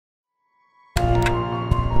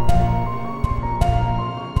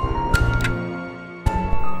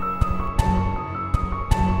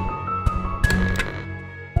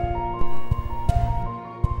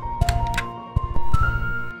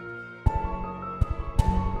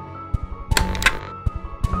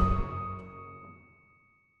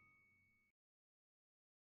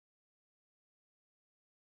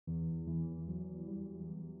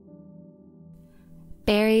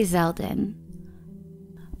Barry Zeldin.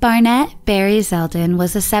 Barnett Barry Zeldin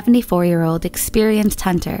was a 74-year-old experienced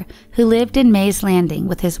hunter who lived in Mays Landing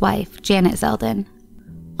with his wife, Janet Zeldin.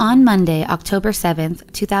 On Monday, October 7,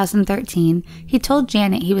 2013, he told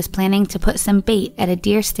Janet he was planning to put some bait at a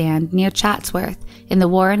deer stand near Chatsworth in the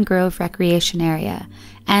Warren Grove Recreation Area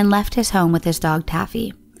and left his home with his dog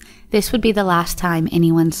Taffy. This would be the last time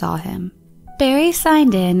anyone saw him. Barry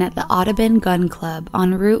signed in at the Audubon Gun Club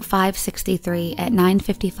on Route 563 at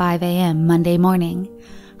 9:55 a.m. Monday morning.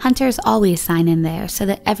 Hunters always sign in there so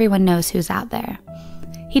that everyone knows who's out there.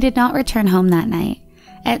 He did not return home that night.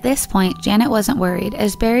 At this point, Janet wasn't worried,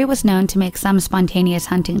 as Barry was known to make some spontaneous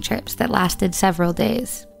hunting trips that lasted several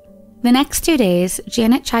days. The next 2 days,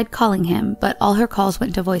 Janet tried calling him, but all her calls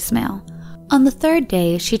went to voicemail. On the third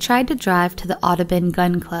day, she tried to drive to the Audubon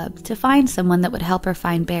Gun Club to find someone that would help her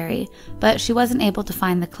find Barry, but she wasn't able to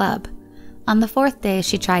find the club. On the fourth day,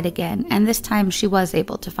 she tried again, and this time she was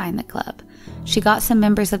able to find the club. She got some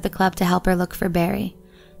members of the club to help her look for Barry.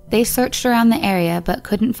 They searched around the area but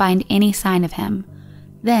couldn't find any sign of him.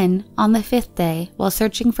 Then, on the fifth day, while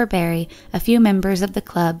searching for Barry, a few members of the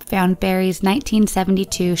club found Barry's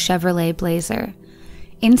 1972 Chevrolet Blazer.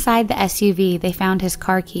 Inside the SUV, they found his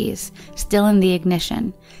car keys, still in the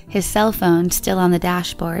ignition, his cell phone still on the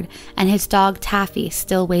dashboard, and his dog Taffy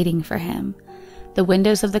still waiting for him. The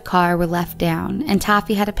windows of the car were left down, and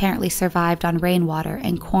Taffy had apparently survived on rainwater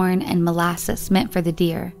and corn and molasses meant for the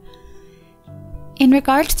deer. In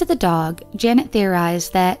regards to the dog, Janet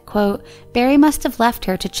theorized that, quote, Barry must have left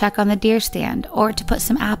her to check on the deer stand or to put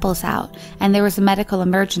some apples out, and there was a medical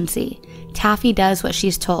emergency. Taffy does what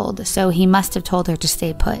she's told, so he must have told her to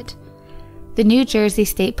stay put. The New Jersey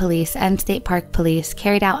State Police and State Park Police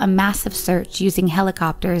carried out a massive search using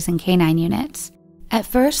helicopters and canine units. At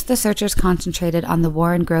first, the searchers concentrated on the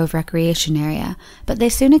Warren Grove Recreation Area, but they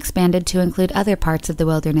soon expanded to include other parts of the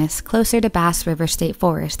wilderness closer to Bass River State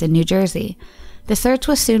Forest in New Jersey. The search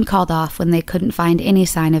was soon called off when they couldn't find any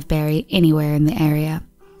sign of Barry anywhere in the area.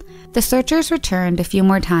 The searchers returned a few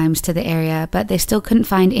more times to the area, but they still couldn't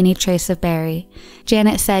find any trace of Barry.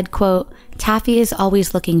 Janet said, quote, Taffy is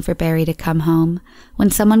always looking for Barry to come home. When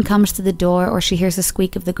someone comes to the door or she hears a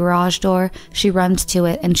squeak of the garage door, she runs to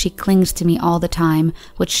it and she clings to me all the time,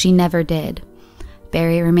 which she never did.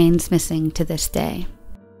 Barry remains missing to this day.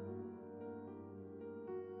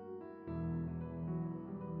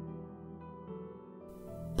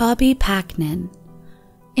 Bobby Panknin.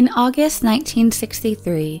 In August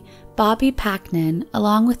 1963, Bobby Panknin,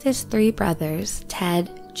 along with his three brothers,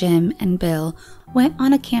 Ted, Jim, and Bill, went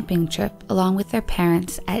on a camping trip along with their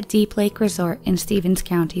parents at Deep Lake Resort in Stevens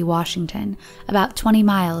County, Washington, about 20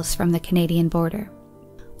 miles from the Canadian border.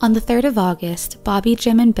 On the 3rd of August, Bobby,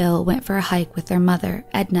 Jim, and Bill went for a hike with their mother,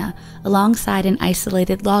 Edna, alongside an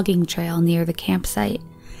isolated logging trail near the campsite.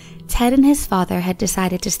 Ted and his father had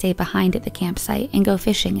decided to stay behind at the campsite and go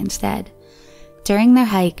fishing instead. During their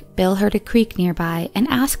hike, Bill heard a creek nearby and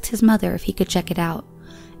asked his mother if he could check it out.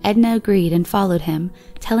 Edna agreed and followed him,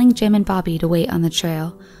 telling Jim and Bobby to wait on the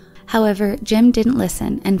trail. However, Jim didn't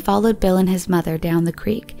listen and followed Bill and his mother down the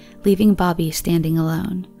creek, leaving Bobby standing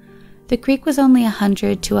alone. The creek was only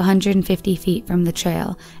 100 to 150 feet from the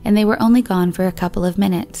trail, and they were only gone for a couple of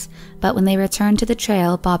minutes, but when they returned to the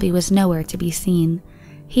trail, Bobby was nowhere to be seen.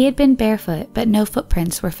 He had been barefoot, but no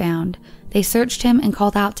footprints were found. They searched him and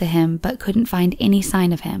called out to him, but couldn't find any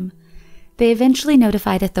sign of him. They eventually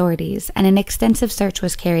notified authorities, and an extensive search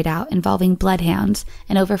was carried out involving bloodhounds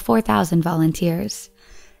and over 4,000 volunteers.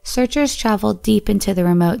 Searchers traveled deep into the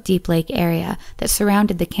remote Deep Lake area that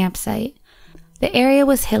surrounded the campsite. The area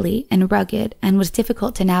was hilly and rugged and was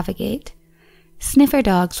difficult to navigate. Sniffer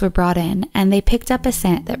dogs were brought in, and they picked up a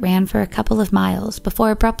scent that ran for a couple of miles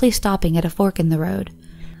before abruptly stopping at a fork in the road.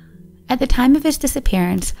 At the time of his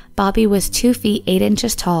disappearance, Bobby was 2 feet 8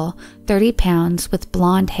 inches tall, 30 pounds, with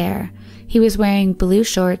blonde hair. He was wearing blue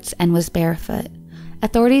shorts and was barefoot.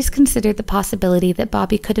 Authorities considered the possibility that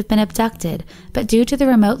Bobby could have been abducted, but due to the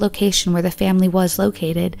remote location where the family was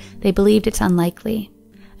located, they believed it's unlikely.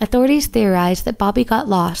 Authorities theorized that Bobby got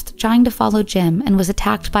lost trying to follow Jim and was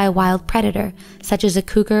attacked by a wild predator, such as a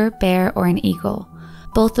cougar, bear, or an eagle.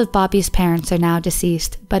 Both of Bobby's parents are now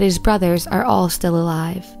deceased, but his brothers are all still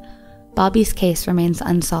alive. Bobby's case remains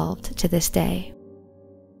unsolved to this day.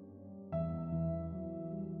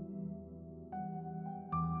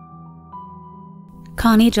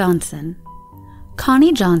 Connie Johnson.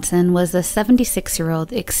 Connie Johnson was a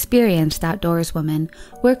 76-year-old experienced outdoorswoman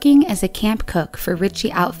working as a camp cook for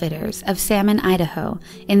Ritchie Outfitters of Salmon, Idaho,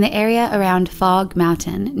 in the area around Fog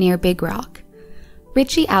Mountain near Big Rock.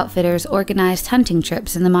 Ritchie Outfitters organized hunting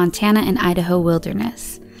trips in the Montana and Idaho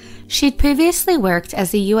wilderness. She'd previously worked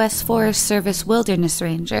as a U.S. Forest Service wilderness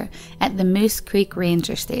ranger at the Moose Creek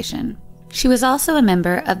Ranger Station. She was also a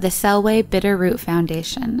member of the Selway Bitterroot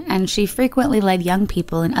Foundation, and she frequently led young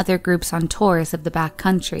people and other groups on tours of the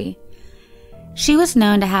backcountry. She was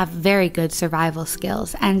known to have very good survival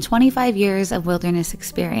skills and 25 years of wilderness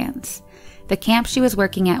experience. The camp she was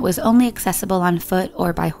working at was only accessible on foot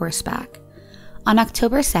or by horseback. On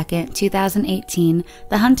October 2, 2018,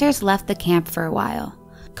 the hunters left the camp for a while.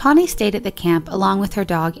 Connie stayed at the camp along with her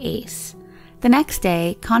dog Ace. The next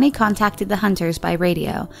day, Connie contacted the hunters by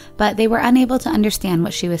radio, but they were unable to understand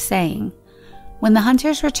what she was saying. When the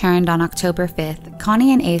hunters returned on October 5th,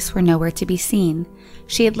 Connie and Ace were nowhere to be seen.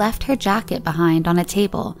 She had left her jacket behind on a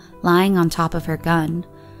table, lying on top of her gun.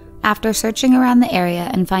 After searching around the area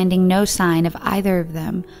and finding no sign of either of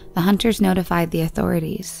them, the hunters notified the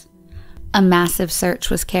authorities. A massive search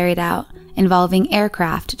was carried out, involving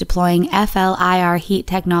aircraft deploying FLIR heat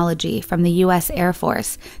technology from the U.S. Air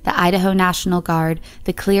Force, the Idaho National Guard,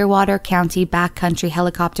 the Clearwater County Backcountry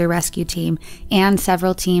Helicopter Rescue Team, and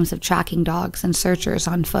several teams of tracking dogs and searchers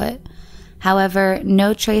on foot. However,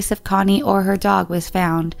 no trace of Connie or her dog was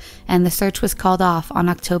found, and the search was called off on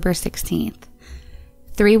October 16th.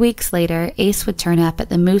 3 weeks later, Ace would turn up at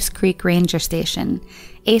the Moose Creek Ranger Station.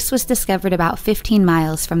 Ace was discovered about 15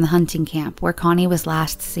 miles from the hunting camp where Connie was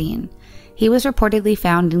last seen. He was reportedly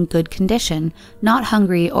found in good condition, not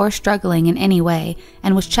hungry or struggling in any way,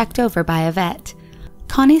 and was checked over by a vet.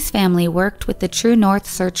 Connie's family worked with the True North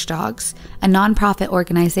Search Dogs, a nonprofit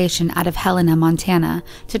organization out of Helena, Montana,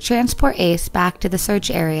 to transport Ace back to the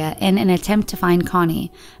search area in an attempt to find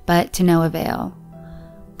Connie, but to no avail.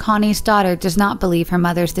 Connie's daughter does not believe her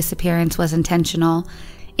mother's disappearance was intentional.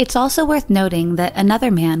 It's also worth noting that another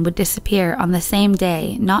man would disappear on the same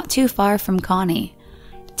day, not too far from Connie.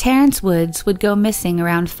 Terrence Woods would go missing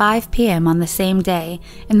around 5 p.m. on the same day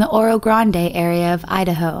in the Oro Grande area of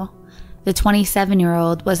Idaho. The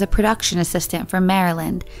 27-year-old was a production assistant from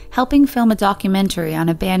Maryland, helping film a documentary on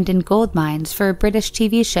abandoned gold mines for a British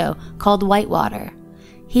TV show called Whitewater.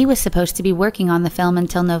 He was supposed to be working on the film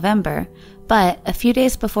until November, but a few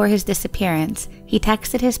days before his disappearance, he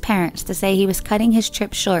texted his parents to say he was cutting his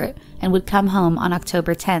trip short and would come home on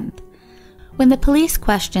October 10th. When the police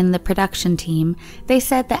questioned the production team, they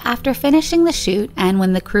said that after finishing the shoot and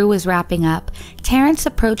when the crew was wrapping up, Terrence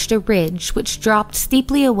approached a ridge which dropped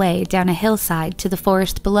steeply away down a hillside to the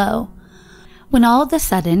forest below. When all of a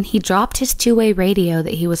sudden he dropped his two-way radio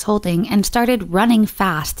that he was holding and started running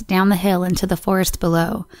fast down the hill into the forest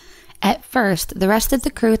below. At first, the rest of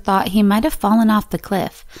the crew thought he might have fallen off the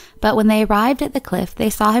cliff, but when they arrived at the cliff, they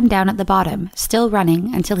saw him down at the bottom, still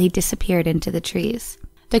running until he disappeared into the trees.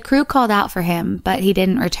 The crew called out for him, but he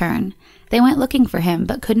didn't return. They went looking for him,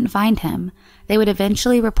 but couldn't find him. They would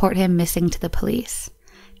eventually report him missing to the police.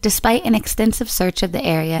 Despite an extensive search of the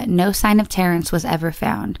area, no sign of Terrence was ever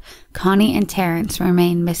found. Connie and Terrence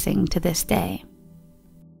remain missing to this day.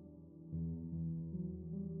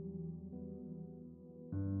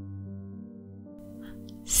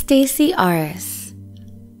 Stacey Arras.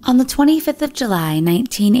 On the 25th of July,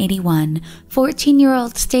 1981,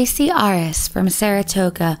 14-year-old Stacey Arras from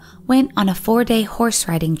Saratoga went on a 4-day horse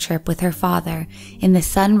riding trip with her father in the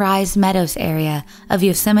Sunrise Meadows area of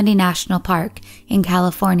Yosemite National Park in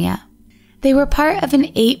California. They were part of an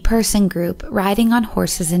 8-person group riding on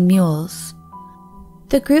horses and mules.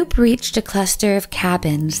 The group reached a cluster of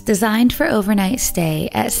cabins designed for overnight stay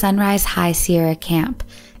at Sunrise High Sierra Camp.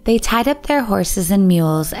 They tied up their horses and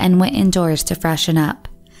mules and went indoors to freshen up.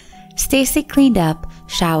 Stacey cleaned up,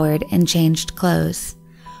 showered, and changed clothes.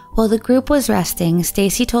 While the group was resting,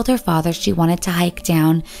 Stacey told her father she wanted to hike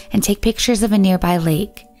down and take pictures of a nearby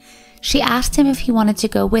lake. She asked him if he wanted to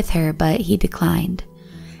go with her, but he declined.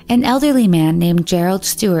 An elderly man named Gerald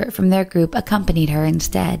Stewart from their group accompanied her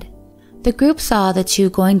instead. The group saw the two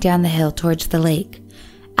going down the hill towards the lake.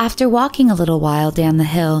 After walking a little while down the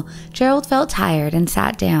hill, Gerald felt tired and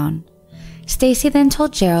sat down. Stacey then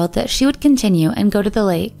told Gerald that she would continue and go to the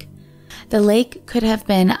lake. The lake could have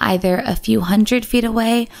been either a few hundred feet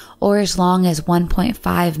away or as long as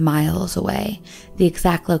 1.5 miles away. The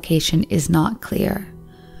exact location is not clear.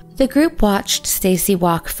 The group watched Stacey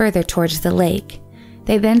walk further towards the lake.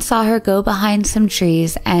 They then saw her go behind some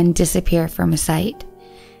trees and disappear from sight.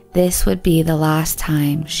 This would be the last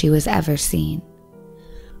time she was ever seen.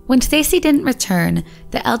 When Stacey didn't return,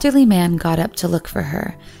 the elderly man got up to look for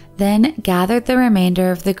her, then gathered the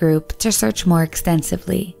remainder of the group to search more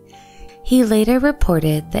extensively. He later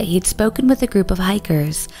reported that he'd spoken with a group of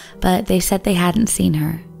hikers, but they said they hadn't seen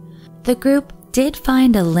her. The group did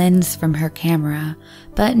find a lens from her camera,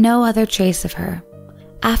 but no other trace of her.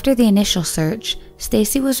 After the initial search,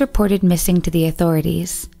 Stacey was reported missing to the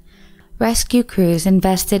authorities. Rescue crews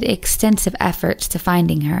invested extensive efforts to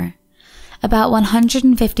finding her. About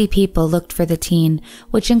 150 people looked for the teen,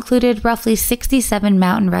 which included roughly 67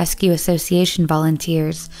 Mountain Rescue Association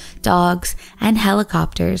volunteers, dogs, and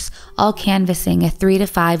helicopters, all canvassing a 3 to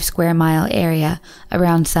 5 square mile area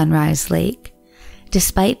around Sunrise Lake.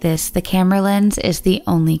 Despite this, the camera lens is the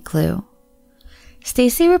only clue.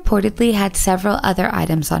 Stacey reportedly had several other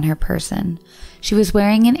items on her person. She was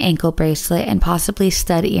wearing an ankle bracelet and possibly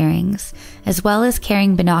stud earrings, as well as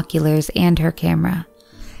carrying binoculars and her camera.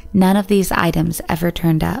 None of these items ever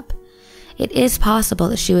turned up. It is possible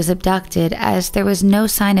that she was abducted, as there was no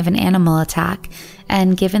sign of an animal attack,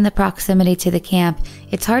 and given the proximity to the camp,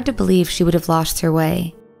 it's hard to believe she would have lost her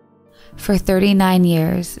way. For 39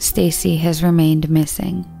 years, Stacey has remained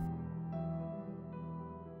missing.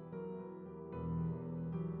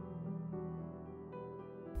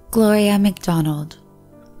 Gloria Mcdonald.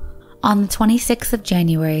 On the 26th of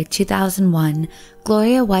January 2001,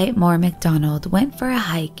 Gloria Whitemore Mcdonald went for a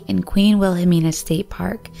hike in Queen Wilhelmina State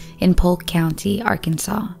Park in Polk County,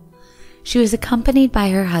 Arkansas. She was accompanied by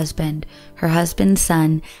her husband's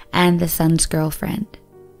son, and the son's girlfriend.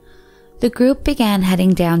 The group began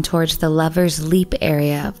heading down towards the Lover's Leap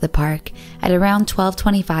area of the park at around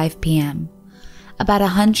 12:25 p.m. About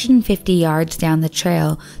 150 yards down the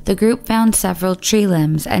trail, the group found several tree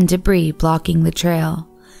limbs and debris blocking the trail.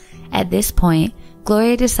 At this point,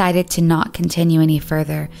 Gloria decided to not continue any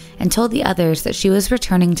further and told the others that she was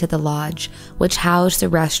returning to the lodge, which housed a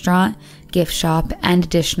restaurant, gift shop, and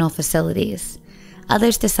additional facilities.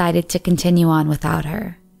 Others decided to continue on without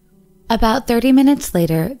her. About 30 minutes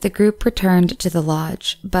later, the group returned to the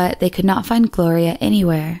lodge, but they could not find Gloria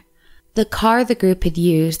anywhere. The car the group had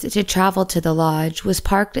used to travel to the lodge was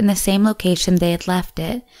parked in the same location they had left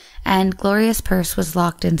it, and Gloria's purse was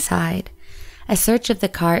locked inside. A search of the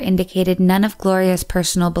car indicated none of Gloria's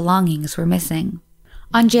personal belongings were missing.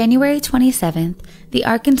 On January 27th, the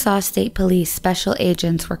Arkansas State Police special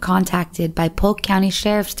agents were contacted by Polk County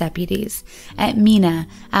Sheriff's deputies at Mena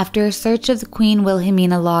after a search of the Queen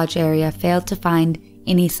Wilhelmina Lodge area failed to find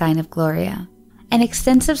any sign of Gloria. An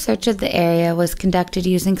extensive search of the area was conducted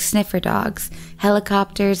using sniffer dogs,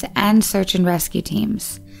 helicopters, and search and rescue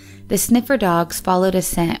teams. The sniffer dogs followed a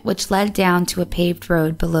scent which led down to a paved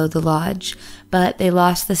road below the lodge, but they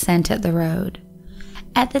lost the scent at the road.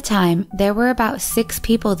 At the time, there were about 6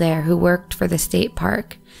 people there who worked for the state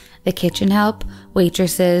park. The kitchen help,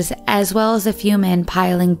 waitresses, as well as a few men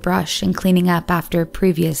piling brush and cleaning up after a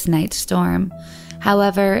previous night's storm.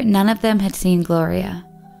 However, none of them had seen Gloria.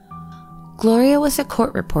 Gloria was a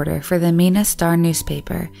court reporter for the Mena Star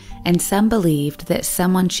newspaper, and some believed that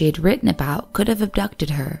someone she had written about could have abducted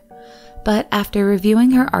her. But after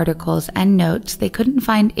reviewing her articles and notes, they couldn't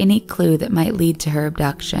find any clue that might lead to her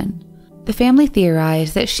abduction. The family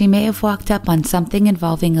theorized that she may have walked up on something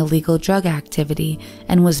involving illegal drug activity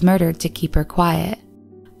and was murdered to keep her quiet.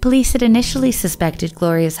 Police had initially suspected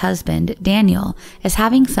Gloria's husband, Daniel, as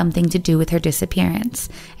having something to do with her disappearance,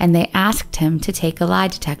 and they asked him to take a lie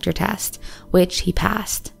detector test, which he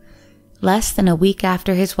passed. Less than a week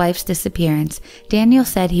after his wife's disappearance, Daniel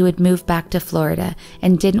said he would move back to Florida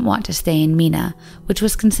and didn't want to stay in Mena, which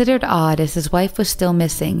was considered odd as his wife was still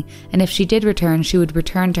missing, and if she did return, she would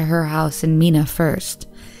return to her house in Mena first.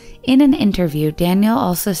 In an interview, Daniel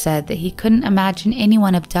also said that he couldn't imagine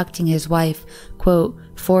anyone abducting his wife, quote,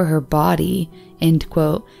 for her body, end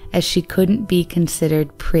quote, as she couldn't be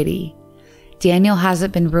considered pretty. Daniel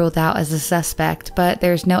hasn't been ruled out as a suspect, but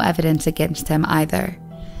there's no evidence against him either.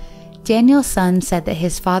 Daniel's son said that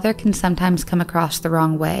his father can sometimes come across the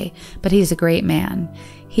wrong way, but he's a great man.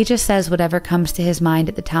 He just says whatever comes to his mind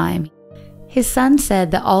at the time. His son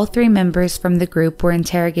said that all 3 members from the group were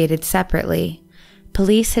interrogated separately.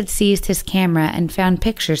 Police had seized his camera and found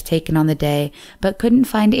pictures taken on the day, but couldn't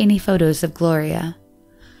find any photos of Gloria.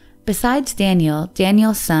 Besides Daniel,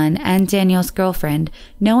 Daniel's son, and Daniel's girlfriend,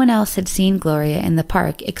 no one else had seen Gloria in the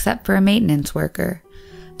park except for a maintenance worker.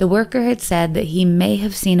 The worker had said that he may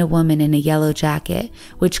have seen a woman in a yellow jacket,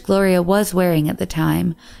 which Gloria was wearing at the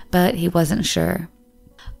time, but he wasn't sure.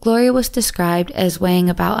 Gloria was described as weighing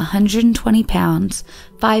about 120 pounds,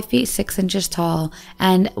 5 feet 6 inches tall,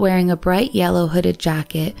 and wearing a bright yellow hooded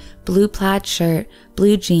jacket, blue plaid shirt,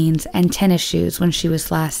 blue jeans, and tennis shoes when she was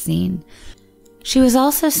last seen. She was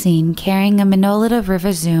also seen carrying a Minolta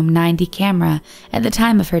River Zoom 90 camera at the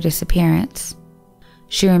time of her disappearance.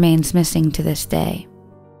 She remains missing to this day.